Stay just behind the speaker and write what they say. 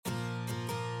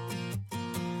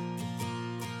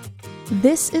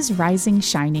This is Rising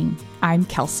Shining. I'm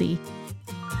Kelsey.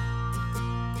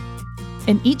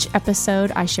 In each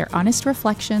episode, I share honest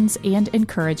reflections and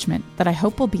encouragement that I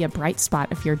hope will be a bright spot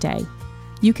of your day.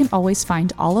 You can always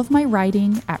find all of my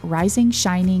writing at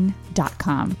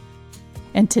risingshining.com.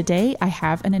 And today I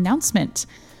have an announcement.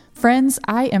 Friends,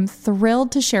 I am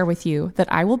thrilled to share with you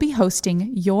that I will be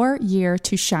hosting Your Year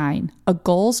to Shine, a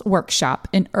goals workshop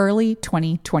in early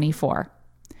 2024.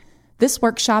 This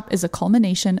workshop is a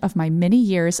culmination of my many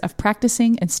years of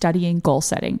practicing and studying goal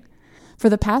setting. For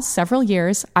the past several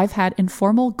years, I've had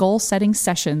informal goal-setting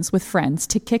sessions with friends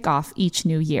to kick off each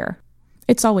new year.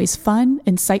 It's always fun,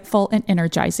 insightful, and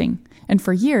energizing, and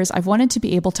for years I've wanted to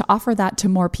be able to offer that to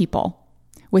more people.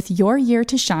 With Your Year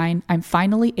to Shine, I'm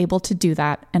finally able to do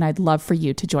that, and I'd love for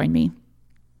you to join me.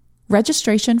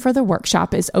 Registration for the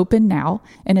workshop is open now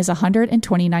and is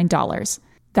 $129.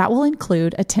 That will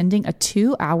include attending a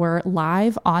 2-hour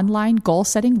live online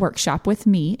goal-setting workshop with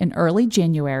me in early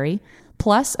January,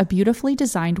 plus a beautifully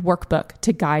designed workbook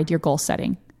to guide your goal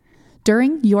setting.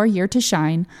 During Your Year to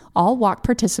Shine, I'll walk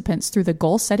participants through the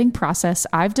goal-setting process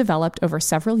I've developed over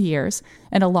several years,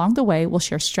 and along the way, we'll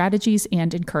share strategies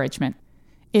and encouragement.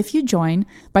 If you join,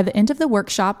 by the end of the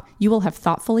workshop, you will have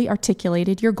thoughtfully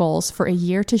articulated your goals for a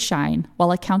year to shine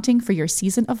while accounting for your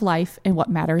season of life and what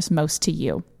matters most to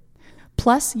you.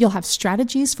 Plus, you'll have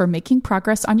strategies for making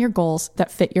progress on your goals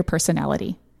that fit your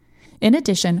personality. In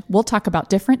addition, we'll talk about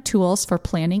different tools for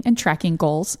planning and tracking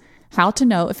goals, how to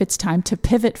know if it's time to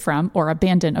pivot from or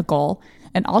abandon a goal,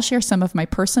 and I'll share some of my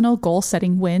personal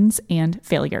goal-setting wins and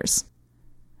failures.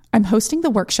 I'm hosting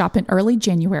the workshop in early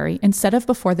January instead of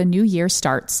before the new year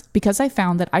starts because I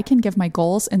found that I can give my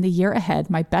goals in the year ahead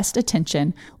my best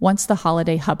attention once the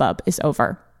holiday hubbub is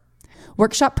over.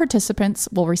 Workshop participants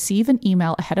will receive an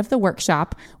email ahead of the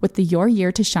workshop with the Your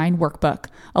Year to Shine workbook,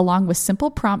 along with simple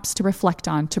prompts to reflect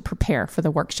on to prepare for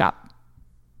the workshop.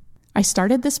 I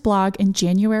started this blog in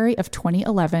January of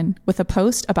 2011 with a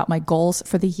post about my goals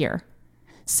for the year.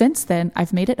 Since then,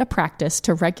 I've made it a practice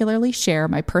to regularly share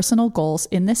my personal goals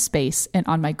in this space and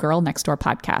on my Girl Next Door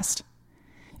podcast.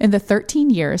 In the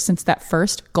 13 years since that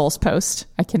first goals post,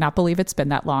 I cannot believe it's been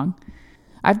that long,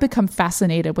 I've become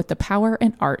fascinated with the power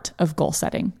and art of goal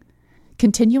setting.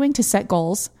 Continuing to set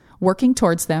goals, working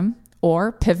towards them,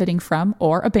 or pivoting from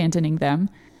or abandoning them,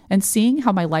 and seeing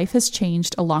how my life has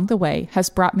changed along the way has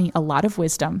brought me a lot of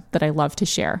wisdom that I love to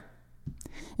share.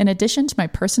 In addition to my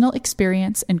personal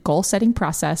experience and goal-setting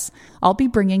process, I'll be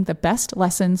bringing the best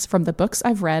lessons from the books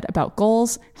I've read about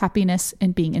goals, happiness,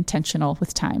 and being intentional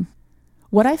with time.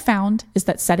 What I found is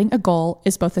that setting a goal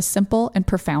is both a simple and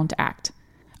profound act.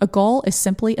 A goal is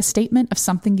simply a statement of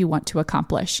something you want to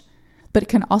accomplish, but it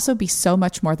can also be so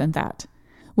much more than that.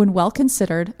 When well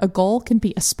considered, a goal can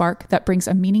be a spark that brings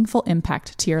a meaningful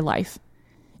impact to your life.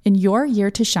 In Your Year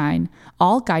to Shine,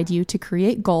 I'll guide you to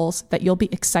create goals that you'll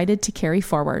be excited to carry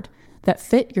forward, that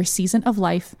fit your season of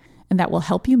life, and that will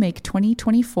help you make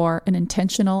 2024 an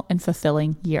intentional and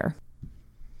fulfilling year.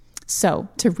 So,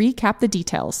 to recap the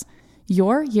details,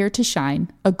 Your Year to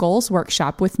Shine, a goals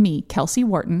workshop with me, Kelsey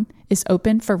Wharton, is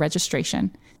open for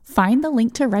registration. Find the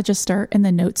link to register in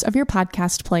the notes of your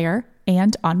podcast player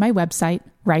and on my website,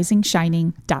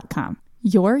 risingshining.com.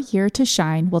 Your Year to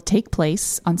Shine will take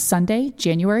place on Sunday,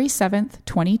 January 7th,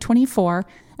 2024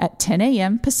 at 10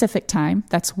 a.m. Pacific Time,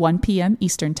 that's 1 p.m.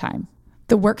 Eastern Time.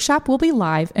 The workshop will be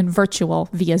live and virtual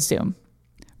via Zoom.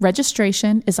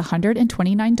 Registration is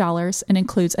 $129 and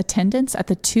includes attendance at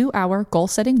the 2-hour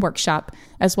goal-setting workshop,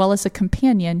 as well as a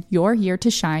companion Your Year to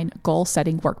Shine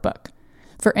goal-setting workbook.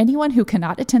 For anyone who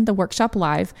cannot attend the workshop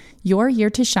live, Your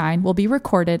Year to Shine will be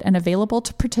recorded and available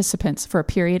to participants for a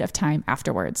period of time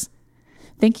afterwards.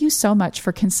 Thank you so much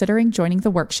for considering joining the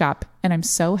workshop, and I'm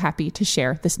so happy to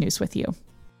share this news with you.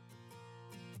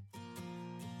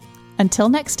 Until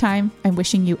next time, I'm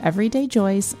wishing you everyday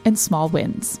joys and small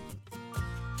wins.